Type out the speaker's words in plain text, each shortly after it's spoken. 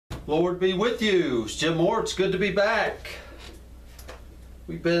Lord be with you. It's Jim Moore. It's good to be back.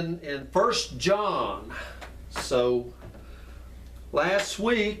 We've been in 1 John. So last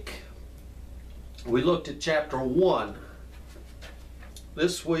week we looked at chapter 1.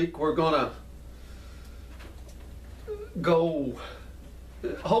 This week we're going to go,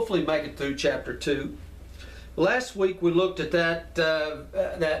 hopefully make it through chapter 2. Last week we looked at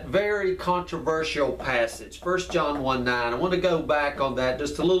that very controversial passage, 1 John 1:9. I want to go back on that,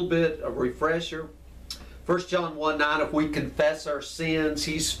 just a little bit of refresher. 1 John 1:9, if we confess our sins,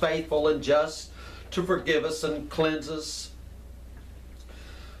 He's faithful and just to forgive us and cleanse us.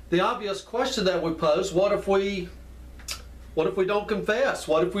 The obvious question that we pose, what if we don't confess?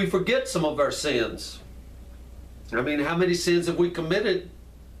 What if we forget some of our sins? I mean, how many sins have we committed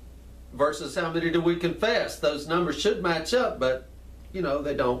versus how many do we confess? Those numbers should match up, but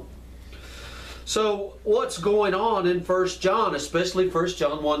they don't. So what's going on in 1 John, especially 1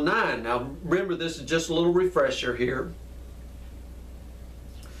 John 1:9? Now remember, this is just a little refresher here.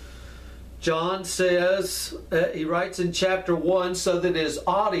 John says, he writes in chapter 1 so that his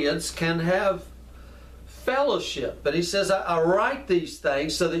audience can have fellowship. But he says, I write these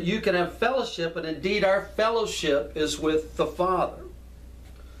things so that you can have fellowship, and indeed our fellowship is with the Father.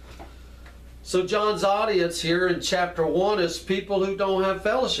 So John's audience here in chapter 1 is people who don't have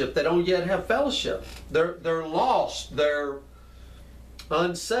fellowship. They don't yet have fellowship. They're lost. They're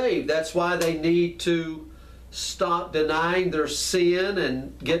unsaved. That's why they need to stop denying their sin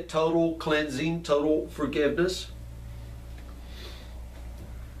and get total cleansing, total forgiveness.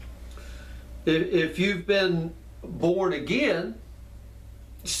 If you've been born again,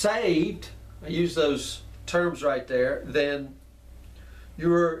 saved, I use those terms right there, then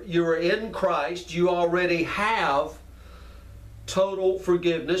you're in Christ. You already have total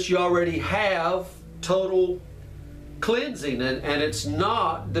forgiveness. You already have total cleansing, and it's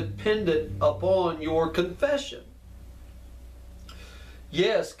not dependent upon your confession.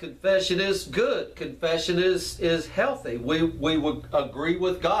 Yes, confession is good. Confession is healthy. We would agree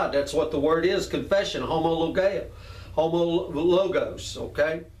with God. That's what the word is, confession, homologos,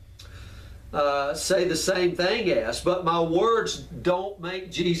 okay? Say the same thing as, but my words don't make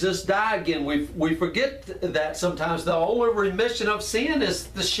Jesus die again. We forget that sometimes. The only remission of sin is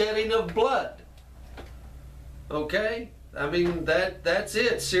the shedding of blood. Okay? I mean, that's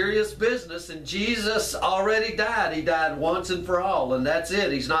it. Serious business. And Jesus already died. He died once and for all, and that's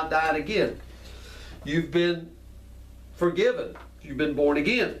it. He's not dying again. You've been forgiven. You've been born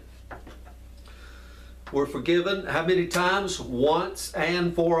again. We're forgiven how many times? Once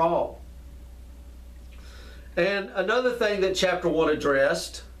and for all. And another thing that chapter 1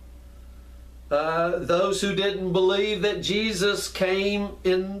 addressed, those who didn't believe that Jesus came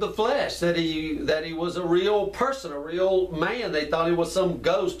in the flesh, that he was a real person, a real man. They thought he was some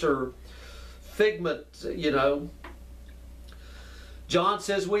ghost or figment, John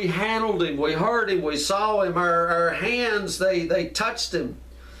says we handled him, we heard him, we saw him, our hands, they touched him.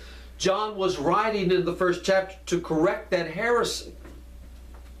 John was writing in the first chapter to correct that heresy.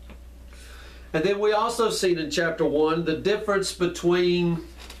 And then we also seen in chapter 1 the difference between,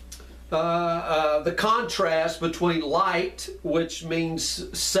 the contrast between light, which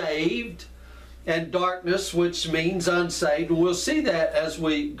means saved, and darkness, which means unsaved. And we'll see that as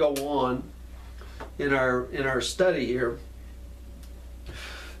we go on in our study here.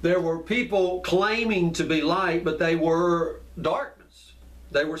 There were people claiming to be light, but they were darkness.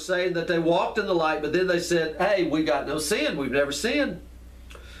 They were saying that they walked in the light, but then they said, hey, we got no sin. We've never sinned.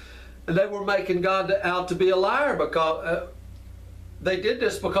 And they were making God out to be a liar because they did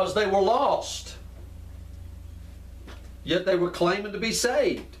this because they were lost. Yet they were claiming to be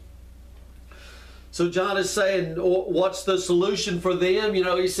saved. So John is saying, what's the solution for them?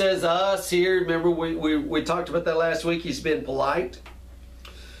 He says us here. Remember, we talked about that last week. He's been polite.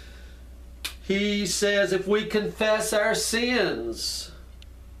 He says if we confess our sins,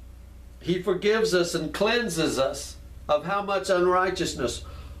 He forgives us and cleanses us of how much unrighteousness?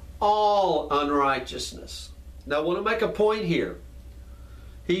 All unrighteousness. Now I want to make a point here.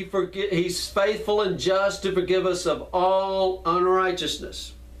 He's faithful and just to forgive us of all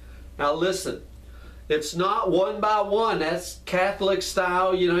unrighteousness. Now listen, it's not one by one. That's Catholic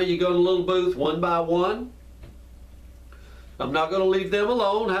style. You go to a little booth one by one. I'm not going to leave them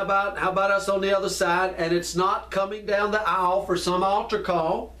alone. How about us on the other side? And it's not coming down the aisle for some altar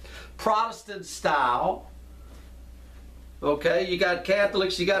call. Protestant style. Okay, you got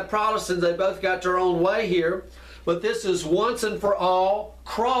Catholics, you got Protestants, they both got their own way here. But this is once and for all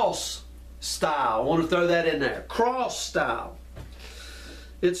cross style. I want to throw that in there. Cross style.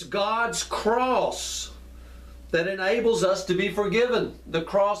 It's God's cross that enables us to be forgiven. The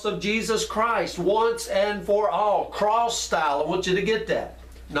cross of Jesus Christ, once and for all. Cross style, I want you to get that.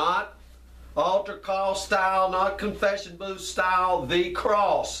 Not altar call style, not confession booth style, the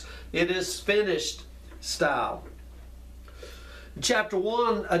cross. It is finished style. Chapter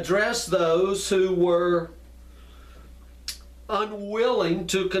 1 addressed those who were unwilling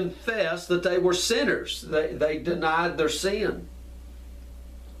to confess that they were sinners. They denied their sin.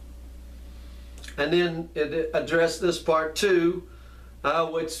 And then it addressed this part 2,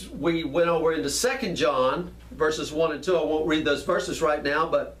 which we went over into 2 John, verses 1 and 2. I won't read those verses right now,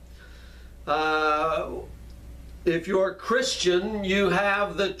 but if you're a Christian, you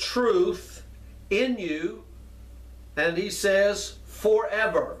have the truth in you, and he says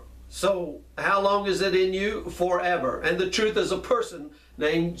forever. So how long is it in you? Forever. And the truth is a person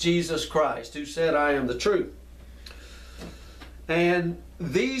named Jesus Christ, who said, I am the truth. And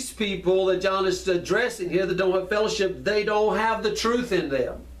these people that John is addressing here that don't have fellowship, they don't have the truth in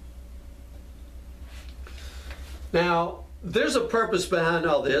them. Now, there's a purpose behind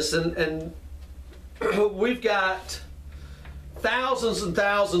all this, and we've got thousands and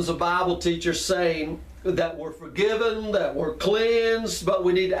thousands of Bible teachers saying that we're forgiven, that we're cleansed, but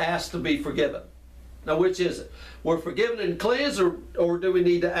we need to ask to be forgiven. Now, which is it? We're forgiven and cleansed, or do we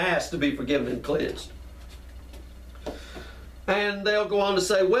need to ask to be forgiven and cleansed? And they'll go on to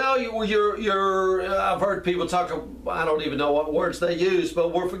say, well, I've heard people talk, I don't even know what words they use,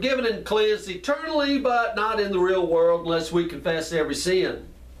 but we're forgiven and cleansed eternally, but not in the real world unless we confess every sin.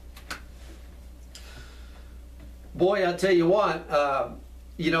 Boy, I tell you what,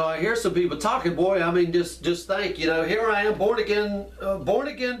 I hear some people talking, boy, I mean, just think, here I am, born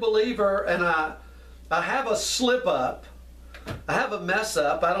again believer, and I have a slip up, I have a mess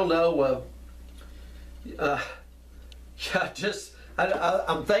up, I don't know,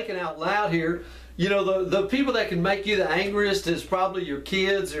 I'm thinking out loud here. The people that can make you the angriest is probably your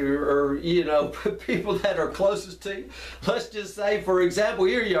kids or people that are closest to you. Let's just say, for example,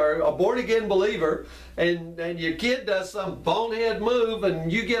 here you are, a born-again believer, and your kid does some bonehead move,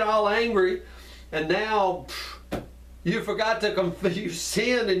 and you get all angry, and now you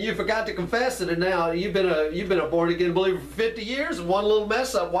sinned and you forgot to confess it, and now you've been a born-again believer for 50 years, and one little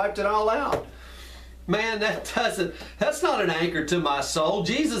mess up wiped it all out. Man, that's not an anchor to my soul.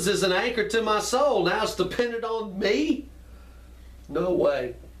 Jesus is an anchor to my soul. Now it's dependent on me? No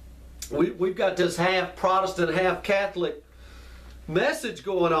way. We've got this half Protestant, half Catholic message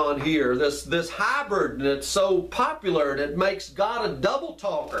going on here. This hybrid, and it's so popular, and it makes God a double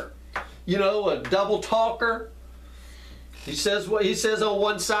talker. A double talker. He says what he says on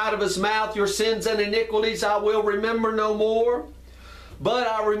one side of his mouth, your sins and iniquities I will remember no more. But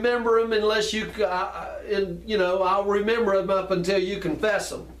I remember them unless I'll remember them up until you confess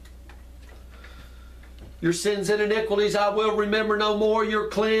them. Your sins and iniquities I will remember no more. You're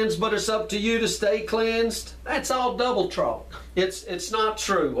cleansed, but it's up to you to stay cleansed. That's all double talk. It's not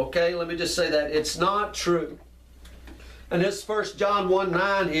true, okay? Let me just say that. It's not true. And this 1 John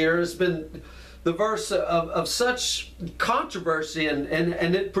 1:9 here has been the verse of such controversy, and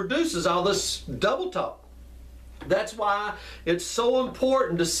it produces all this double talk. That's why it's so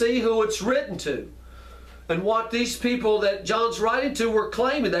important to see who it's written to and what these people that John's writing to were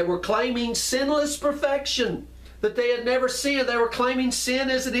claiming. They were claiming sinless perfection, that they had never sinned. They were claiming sin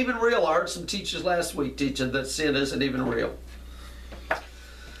isn't even real. I heard some teachers last week teaching that sin isn't even real.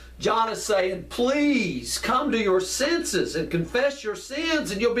 John is saying, please come to your senses and confess your sins,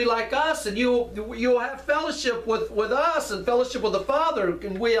 and you'll be like us, and you'll have fellowship with us and fellowship with the Father,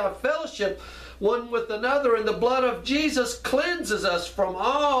 and we have fellowship one with another, and the blood of Jesus cleanses us from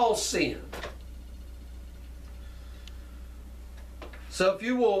all sin. So if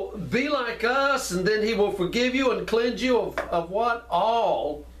you will be like us, and then he will forgive you and cleanse you of what?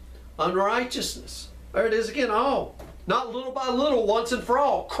 All unrighteousness. There it is again, all. Not little by little, once and for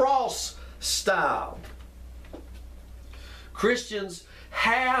all. Cross style. Christians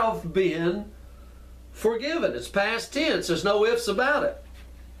have been forgiven. It's past tense. There's no ifs about it.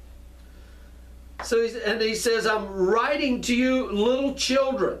 So he says, I'm writing to you, little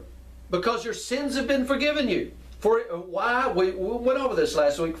children, because your sins have been forgiven you. For why? We went over this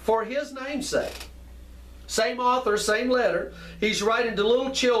last week. For his name's sake. Same author, same letter. He's writing to little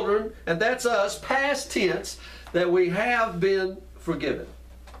children, and that's us, past tense, that we have been forgiven.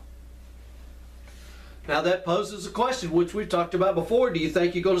 Now that poses a question, which we've talked about before. Do you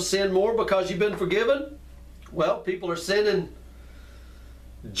think you're going to sin more because you've been forgiven? Well, people are sinning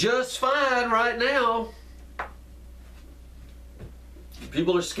just fine right now.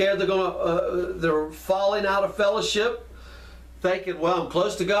 People are scared they're falling out of fellowship thinking, well, I'm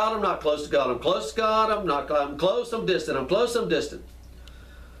close to God, I'm not close to God, I'm close to God, I'm close, I'm distant, I'm close, I'm distant.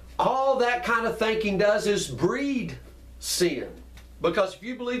 All that kind of thinking does is breed sin. Because if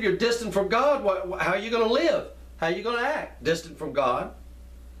you believe you're distant from God, how are you going to live? How are you going to act? Distant from God.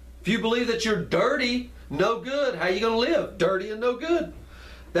 If you believe that you're dirty, no good, how are you going to live? Dirty and no good.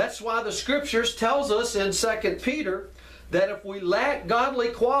 That's why the Scriptures tells us in 2 Peter that if we lack godly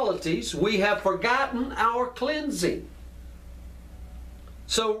qualities, we have forgotten our cleansing.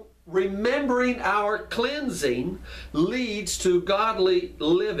 So remembering our cleansing leads to godly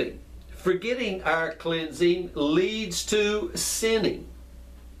living. Forgetting our cleansing leads to sinning.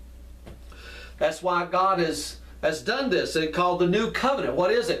 That's why God has done this. It's called the New Covenant.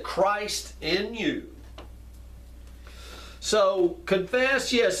 What is it? Christ in you. So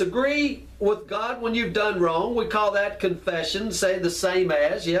confess, yes, agree with God when you've done wrong. We call that confession. Say the same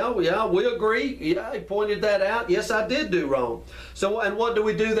as, yeah, we agree. Yeah, he pointed that out. Yes, I did do wrong. So, and what do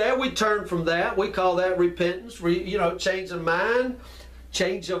we do there? We turn from that. We call that repentance. Change of mind.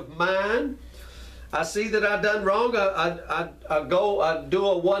 Change of mind. I see that I've done wrong. I do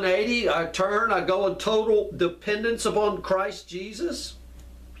a 180. I turn. I go in total dependence upon Christ Jesus.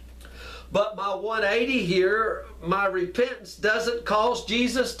 But my 180 here, my repentance doesn't cause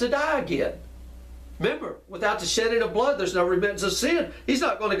Jesus to die again. Remember, without the shedding of blood, there's no repentance of sin. He's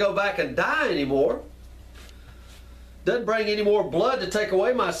not going to go back and die anymore. Doesn't bring any more blood to take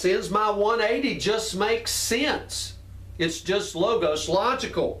away my sins. My 180 just makes sense. It's just logos,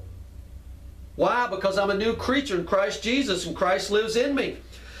 logical. Why? Because I'm a new creature in Christ Jesus and Christ lives in me.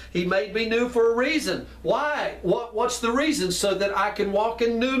 He made me new for a reason. Why? What's the reason? So that I can walk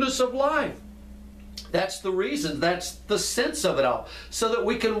in newness of life. That's the reason. That's the sense of it all. So that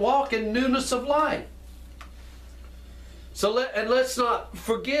we can walk in newness of life. So let's not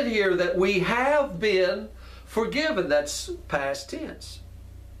forget here that we have been forgiven. That's past tense.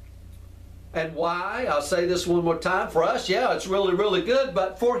 And why? I'll say this one more time. For us, yeah, it's really, really good.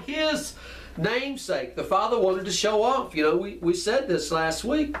 But for His namesake, the Father wanted to show off. We said this last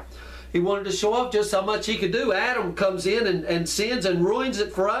week. He wanted to show off just how much He could do. Adam comes in and sins and ruins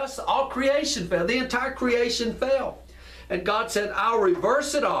it for us. All creation fell. The entire creation fell. And God said, I'll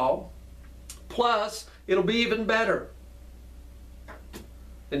reverse it all. Plus, it'll be even better.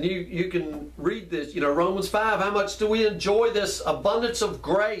 And you can read this, Romans 5. How much do we enjoy this abundance of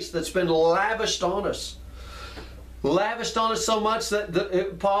grace that's been lavished on us? Lavished on us so much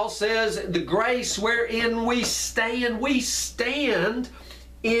that Paul says, the grace wherein we stand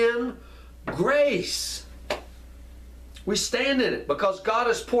in grace. We stand in it because God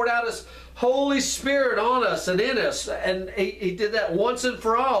has poured out His Holy Spirit on us and in us. And He did that once and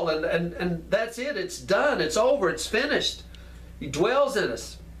for all. And that's it. It's done. It's over. It's finished. He dwells in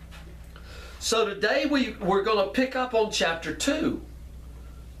us. So today we're going to pick up on chapter 2.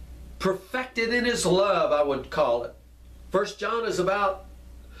 Perfected in His love, I would call it. 1 John is about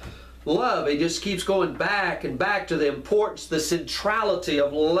love. He just keeps going back and back to the importance, the centrality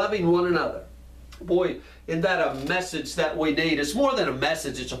of loving one another. Boy, isn't that a message that we need? It's more than a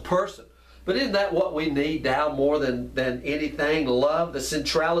message, it's a person. But isn't that what we need now more than anything? Love, the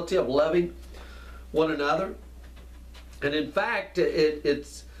centrality of loving one another. And in fact,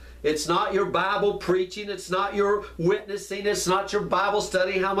 it's not your Bible preaching, it's not your witnessing, it's not your Bible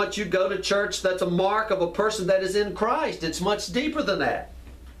study, how much you go to church. That's a mark of a person that is in Christ. It's much deeper than that.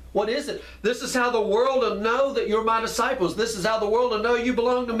 What is it? This is how the world will know that you're my disciples. This is how the world will know you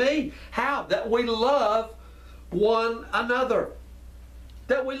belong to me. How? That we love one another.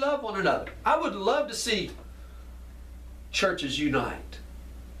 That we love one another. I would love to see churches unite.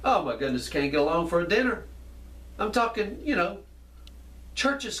 Oh my goodness, can't get along for a dinner. I'm talking,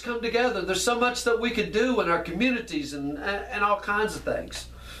 churches come together. There's so much that we could do in our communities and all kinds of things.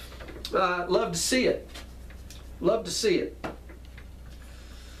 Love to see it. Love to see it.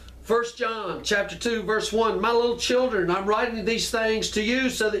 1 John chapter 2 verse 1. My little children, I'm writing these things to you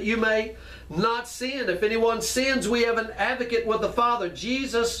so that you may not sin. If anyone sins, we have an advocate with the Father,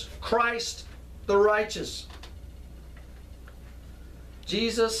 Jesus Christ the righteous.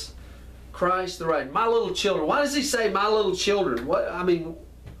 Jesus Christ the right. My little children. Why does he say my little children?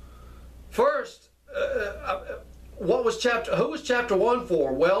 First, who was chapter 1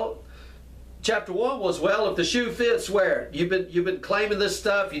 for? Well, chapter 1 was, if the shoe fits, wear it. You've been claiming this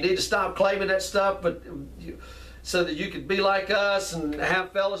stuff. You need to stop claiming that stuff, so that you could be like us and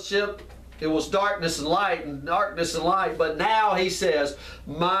have fellowship. It was darkness and light, but now he says,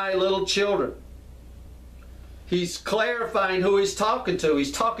 my little children. He's clarifying who he's talking to.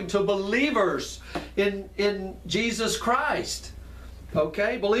 He's talking to believers in Jesus Christ.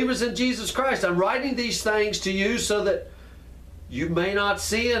 Okay? Believers in Jesus Christ. I'm writing these things to you so that you may not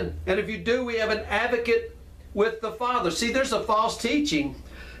sin. And if you do, we have an advocate with the Father. See, there's a false teaching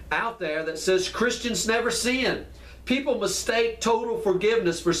out there that says Christians never sin. People mistake total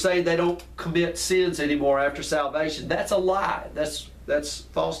forgiveness for saying they don't commit sins anymore after salvation. That's a lie. That's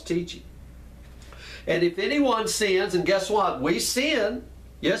false teaching. And if anyone sins, and guess what? We sin.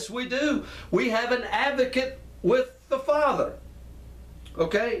 Yes, we do. We have an advocate with the Father.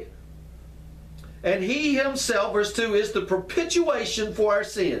 Okay? And He Himself, verse 2, is the propitiation for our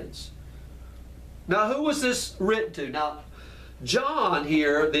sins. Now, who was this written to? Now, John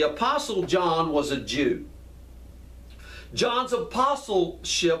here, the Apostle John, was a Jew. John's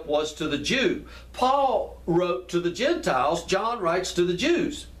apostleship was to the Jew. Paul wrote to the Gentiles. John writes to the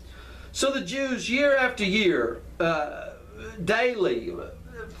Jews. So the Jews, year after year, daily,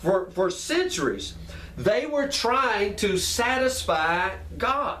 for centuries, they were trying to satisfy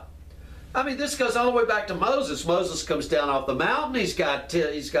God. I mean, this goes all the way back to Moses. Moses comes down off the mountain. He's got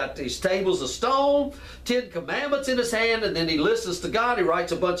these tables of stone, 10 commandments in his hand, and then he listens to God. He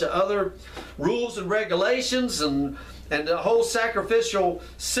writes a bunch of other rules and regulations and the whole sacrificial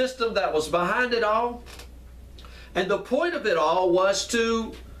system that was behind it all. And the point of it all was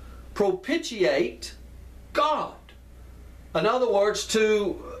to propitiate God. In other words,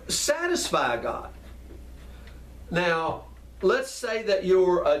 to satisfy God. Now, let's say that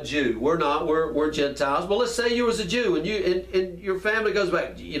you're a Jew. We're not. We're Gentiles. But let's say you was a Jew, and your family goes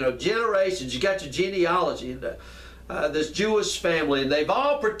back, generations. You got your genealogy, and this Jewish family, and they've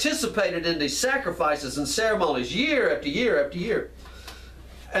all participated in these sacrifices and ceremonies year after year after year.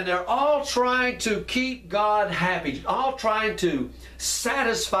 And they're all trying to keep God happy, all trying to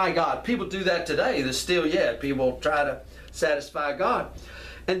satisfy God. People do that today. There's still yet people try to satisfy God.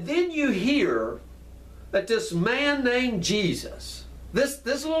 And then you hear that this man named Jesus, this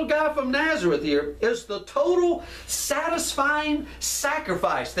little guy from Nazareth here, is the total satisfying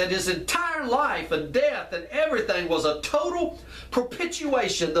sacrifice, that his entire life and death and everything was a total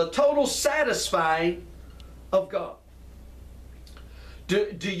propitiation, the total satisfying of God.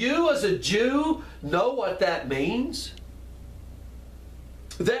 Do you as a Jew know what that means?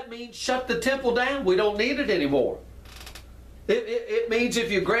 That means shut the temple down. We don't need it anymore. It means if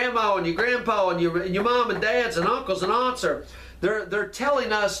your grandma and your grandpa and your mom and dads and uncles and aunts they're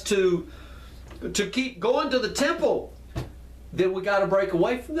telling us to keep going to the temple, then we got to break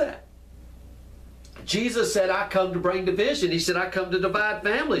away from that. Jesus said, I come to bring division. He said, I come to divide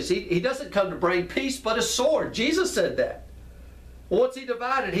families. He doesn't come to bring peace but a sword. Jesus said that. Well, what's He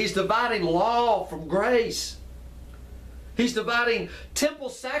divided? He's dividing law from grace. He's dividing temple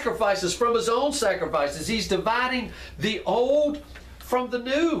sacrifices from His own sacrifices. He's dividing the old from the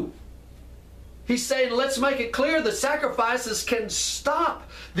new. He's saying, let's make it clear the sacrifices can stop.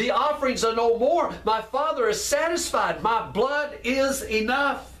 The offerings are no more. My Father is satisfied. My blood is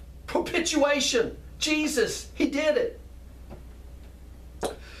enough. Propitiation. Jesus, He did it.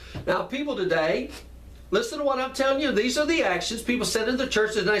 Now, people today, listen to what I'm telling you. These are the actions. People sit in the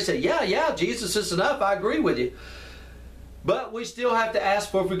churches and they say, yeah, Jesus is enough. I agree with you. But we still have to ask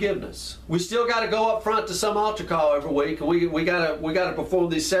for forgiveness. We still got to go up front to some altar call every week, and we got to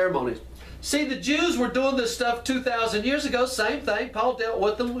perform these ceremonies. See, the Jews were doing this stuff 2,000 years ago. Same thing. Paul dealt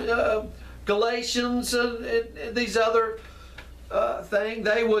with them. Galatians and these other things.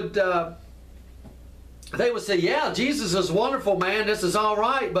 They would say, yeah, Jesus is wonderful, man. This is all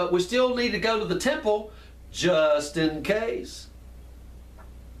right, but we still need to go to the temple just in case.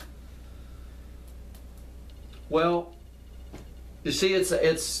 Well, you see,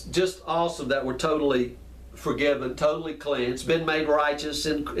 it's just awesome that we're totally forgiven, totally cleansed, been made righteous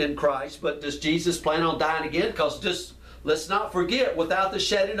in Christ. But does Jesus plan on dying again? Because just let's not forget, without the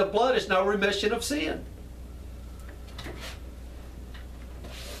shedding of blood, there's no remission of sin.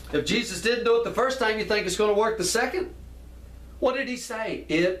 If Jesus didn't do it the first time, you think it's going to work the second? What did He say?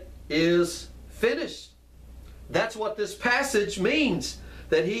 It is finished. That's what this passage means.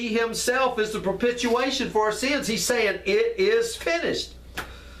 That He Himself is the propitiation for our sins. He's saying it is finished.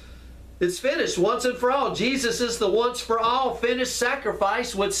 It's finished once and for all. Jesus is the once for all finished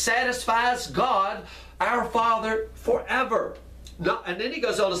sacrifice which satisfies God, our Father, forever. And then He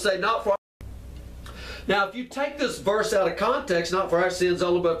goes on to say, not for. Now, if you take this verse out of context, not for our sins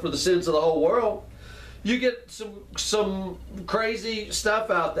only, but for the sins of the whole world, you get some crazy stuff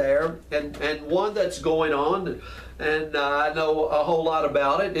out there, and one that's going on, and I know a whole lot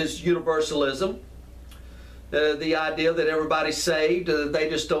about it, is universalism. The idea that everybody's saved, they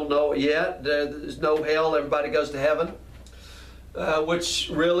just don't know it yet. There's no hell, everybody goes to heaven. Which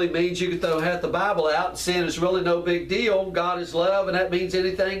really means you can throw half the Bible out and sin is really no big deal. God is love, and that means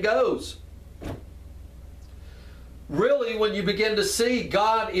anything goes. really, when you begin to see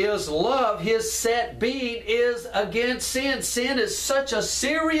God is love, His set being is against sin. Sin is such a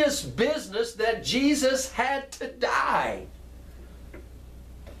serious business that Jesus had to die.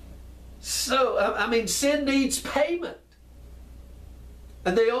 So, I mean, sin needs payment.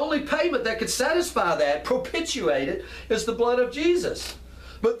 And the only payment that could satisfy that, propitiate it, is the blood of Jesus.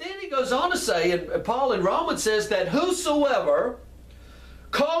 But then he goes on to say, and Paul in Romans says that whosoever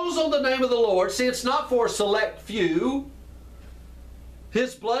calls on the name of the Lord, see, it's not for a select few.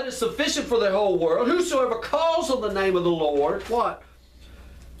 His blood is sufficient for the whole world. Whosoever calls on the name of the Lord, what?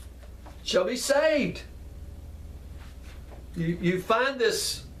 Shall be saved. You find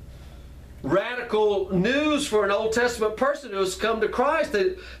this radical news for an Old Testament person who has come to Christ.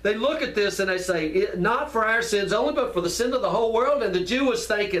 They look at this and they say, not for our sins only, but for the sin of the whole world. And the Jew was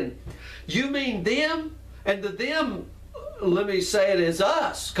thinking, you mean them? And the them, let me say it, is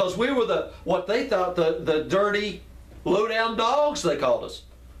us. Because we were what they thought the dirty, low-down dogs, they called us.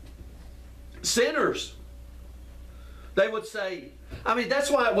 Sinners. They would say, I mean,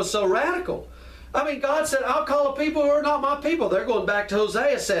 that's why it was so radical. I mean, God said, I'll call a people who are not my people. They're going back to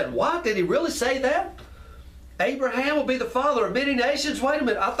Hosea, said, what? Did He really say that? Abraham will be the father of many nations? Wait a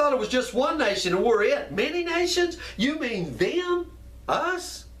minute, I thought it was just one nation and we're it. Many nations? You mean them?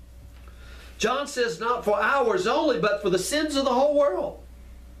 Us? John says, not for ours only, but for the sins of the whole world.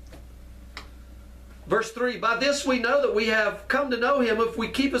 Verse 3, by this we know that we have come to know Him if we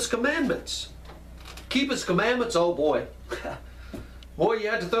keep His commandments. Keep His commandments? Oh boy. Boy, you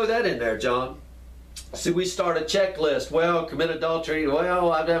had to throw that in there, John. See, we start a checklist. Well, commit adultery.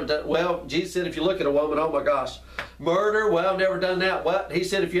 Well, I've never done. Well, Jesus said if you look at a woman, oh my gosh. Murder. Well, I've never done that. What? He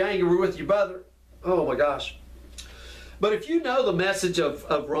said if you're angry with your brother. Oh my gosh. But if you know the message of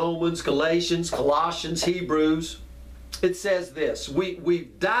Romans, Galatians, Colossians, Hebrews, it says this.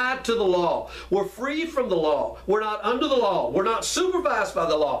 We've died to the law. We're free from the law. We're not under the law. We're not supervised by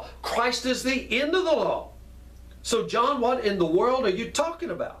the law. Christ is the end of the law. So, John, what in the world are you talking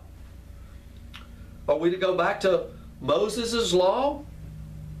about? Are we to go back to Moses' law?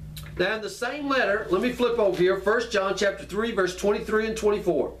 Now in the same letter, let me flip over here, 1 John chapter 3, verse 23 and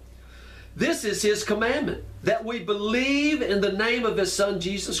 24. This is His commandment, that we believe in the name of His Son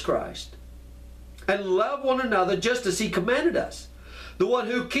Jesus Christ and love one another just as He commanded us. The one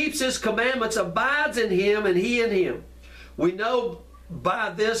who keeps His commandments abides in Him and He in him. We know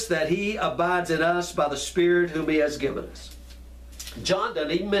by this that He abides in us by the Spirit whom He has given us. John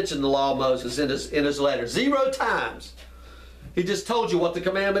doesn't even mention the law of Moses in his letter. 0 times. He just told you what the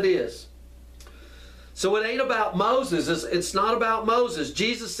commandment is. So it ain't about Moses. It's not about Moses.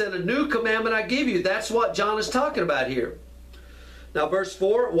 Jesus said, a new commandment I give you. That's what John is talking about here. Now verse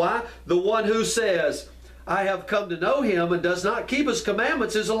 4, why? The one who says, I have come to know Him and does not keep His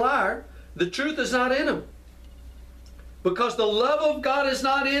commandments is a liar. The truth is not in him. Because the love of God is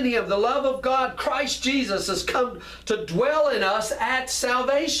not in him. The love of God, Christ Jesus, has come to dwell in us at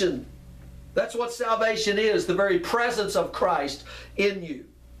salvation. That's what salvation is, the very presence of Christ in you.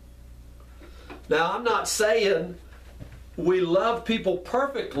 Now, I'm not saying we love people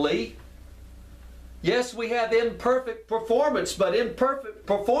perfectly. Yes, we have imperfect performance, but imperfect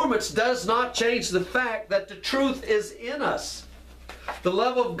performance does not change the fact that the truth is in us. The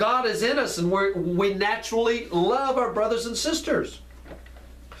love of God is in us, and we naturally love our brothers and sisters.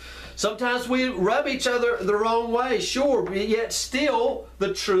 Sometimes we rub each other the wrong way, sure, but yet still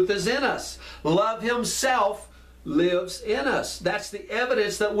the truth is in us. Love Himself lives in us. That's the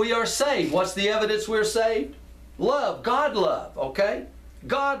evidence that we are saved. What's the evidence we're saved? Love. God love, okay?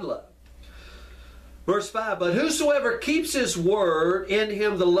 God love. Verse 5, but whosoever keeps His word, in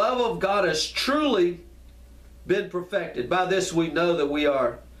him the love of God has truly been perfected. By this we know that we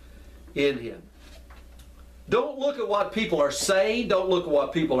are in Him. Don't look at what people are saying. Don't look at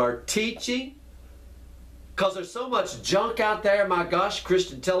what people are teaching. Because there's so much junk out there. My gosh,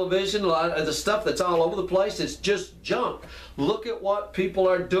 Christian television, a lot of the stuff that's all over the place, it's just junk. Look at what people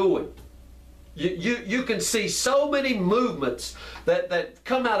are doing. You can see so many movements that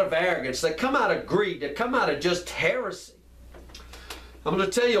come out of arrogance, that come out of greed, that come out of just heresy. I'm going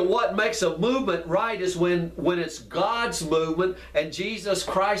to tell you what makes a movement right is when it's God's movement and Jesus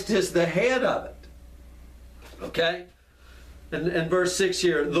Christ is the head of it. Okay? And verse 6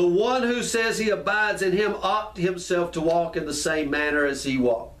 here, the one who says he abides in Him ought himself to walk in the same manner as He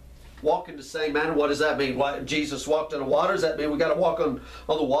walked. Walk in the same manner, what does that mean? Why, Jesus walked in the water, does that mean we got to walk on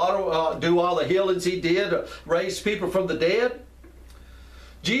the water, do all the healings He did, raise people from the dead?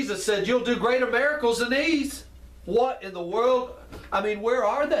 Jesus said, you'll do greater miracles than these. What in the world? I mean, where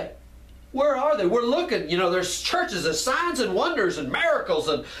are they? Where are they? We're looking, you know, there's churches of signs and wonders and miracles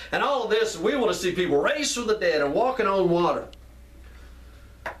and all of this. We want to see people raised from the dead and walking on water.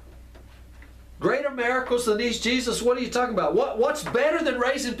 Greater miracles than these, Jesus? What are you talking about? What's better than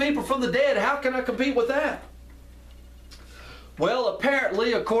raising people from the dead? How can I compete with that? Well,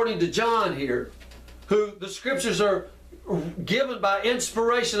 apparently, according to John here, who the scriptures are given by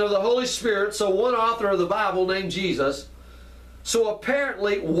inspiration of the Holy Spirit, so one author of the Bible named Jesus, so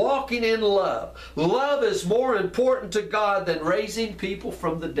apparently walking in love. Love is more important to God than raising people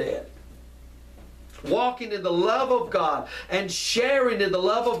from the dead. Walking in the love of God and sharing in the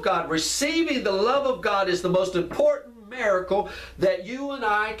love of God, receiving the love of God is the most important miracle that you and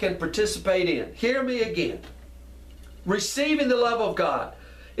I can participate in. Hear me again. Receiving the love of God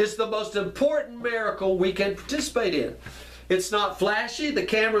is the most important miracle we can participate in. It's not flashy. The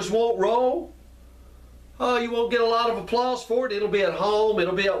cameras won't roll. Oh, you won't get a lot of applause for it. It'll be at home.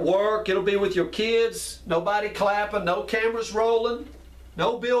 It'll be at work. It'll be with your kids. Nobody clapping. No cameras rolling.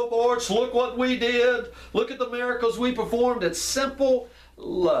 No billboards. Look what we did. Look at the miracles we performed. It's simple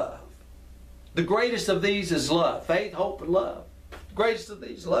love. The greatest of these is love. Faith, hope, and love. The greatest of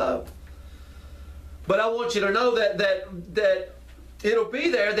these, love. But I want you to know that it'll be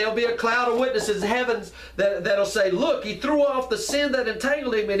there. There'll be a cloud of witnesses in heaven that'll say, look, he threw off the sin that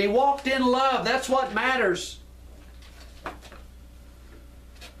entangled him and he walked in love. That's what matters.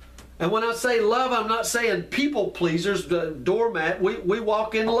 And when I say love, I'm not saying people pleasers, doormat. We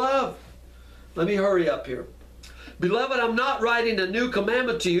walk in love. Let me hurry up here. Beloved, I'm not writing a new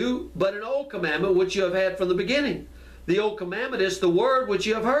commandment to you, but an old commandment which you have had from the beginning. The old commandment is the word which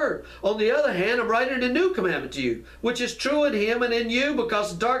you have heard. On the other hand, I'm writing a new commandment to you, which is true in him and in you,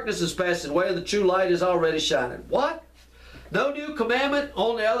 because darkness is passing away and the true light is already shining. What? No new commandment?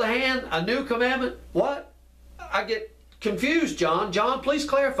 On the other hand, a new commandment? What? I get confused, John. John, please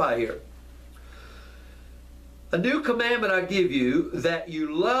clarify here. A new commandment I give you, that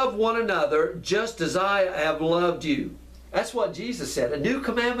you love one another just as I have loved you. That's what Jesus said. A new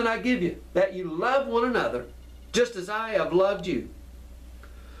commandment I give you, that you love one another just as I have loved you.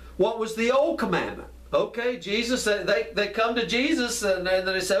 What was the old commandment? Okay, Jesus, they come to Jesus and then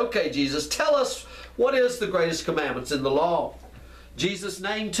they say, okay, Jesus, tell us what is the greatest commandments in the law. Jesus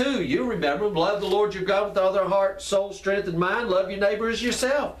named two. You remember them. Love the Lord your God with all their heart, soul, strength, and mind. Love your neighbor as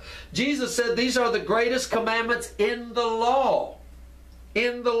yourself. Jesus said these are the greatest commandments in the law.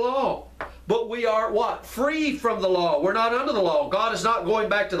 In the law. But we are what? Free from the law. We're not under the law. God is not going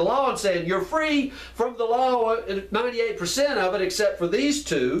back to the law and saying you're free from the law, 98% of it, except for these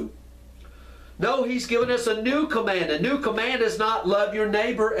two. No, He's given us a new command. A new command is not love your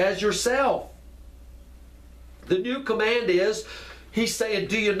neighbor as yourself. The new command is, He's saying,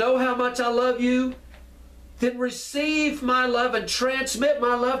 do you know how much I love you? Then receive my love and transmit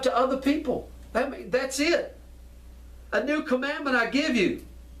my love to other people. That's it. A new commandment I give you.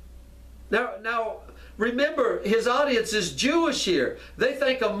 Now, remember, His audience is Jewish here. They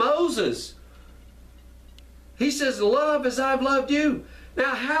think of Moses. He says, love as I've loved you.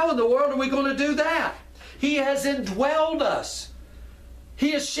 Now, how in the world are we going to do that? He has indwelled us.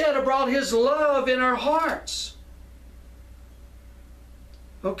 He has shed abroad His love in our hearts.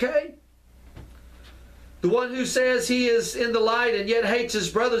 Okay? The one who says he is in the light and yet hates his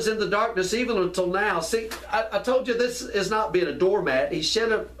brothers in the darkness even until now. See, I told you this is not being a doormat. He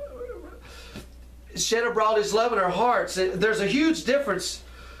shed abroad His love in our hearts. There's a huge difference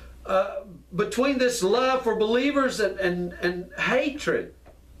between this love for believers and hatred.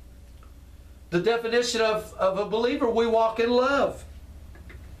 The definition of a believer, we walk in love.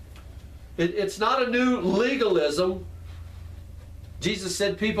 It's not a new legalism. Jesus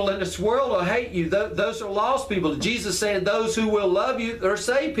said people in this world will hate you. Those are lost people. Jesus saying those who will love you are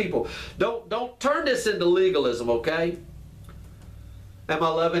saved people. Don't turn this into legalism, okay? Am I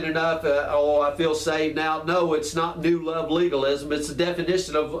loving enough? Oh, I feel saved now. No, it's not new love legalism. It's the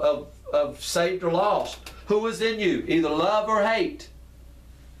definition of saved or lost. Who is in you? Either love or hate.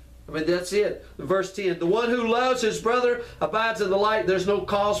 I mean, that's it. Verse 10, the one who loves his brother abides in the light. There's no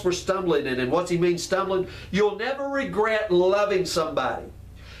cause for stumbling in it. What's he mean, stumbling? You'll never regret loving somebody.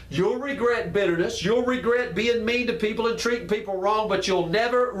 You'll regret bitterness. You'll regret being mean to people and treating people wrong, but you'll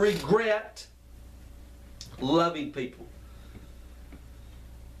never regret loving people.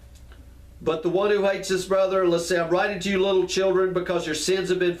 But the one who hates his brother, let's say, I'm writing to you little children because your sins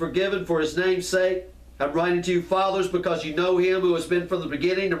have been forgiven for His name's sake. I'm writing to you fathers because you know Him who has been from the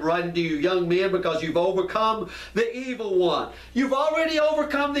beginning. I'm writing to you young men because you've overcome the evil one. You've already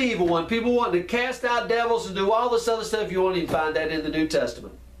overcome the evil one. People wanting to cast out devils and do all this other stuff. You won't even find that in the New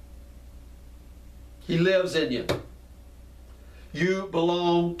Testament. He lives in you. You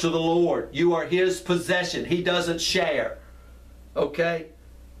belong to the Lord. You are His possession. He doesn't share. Okay?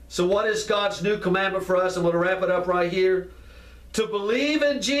 So what is God's new commandment for us? I'm going to wrap it up right here. To believe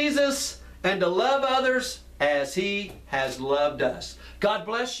in Jesus and to love others as He has loved us. God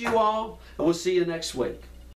bless you all, and we'll see you next week.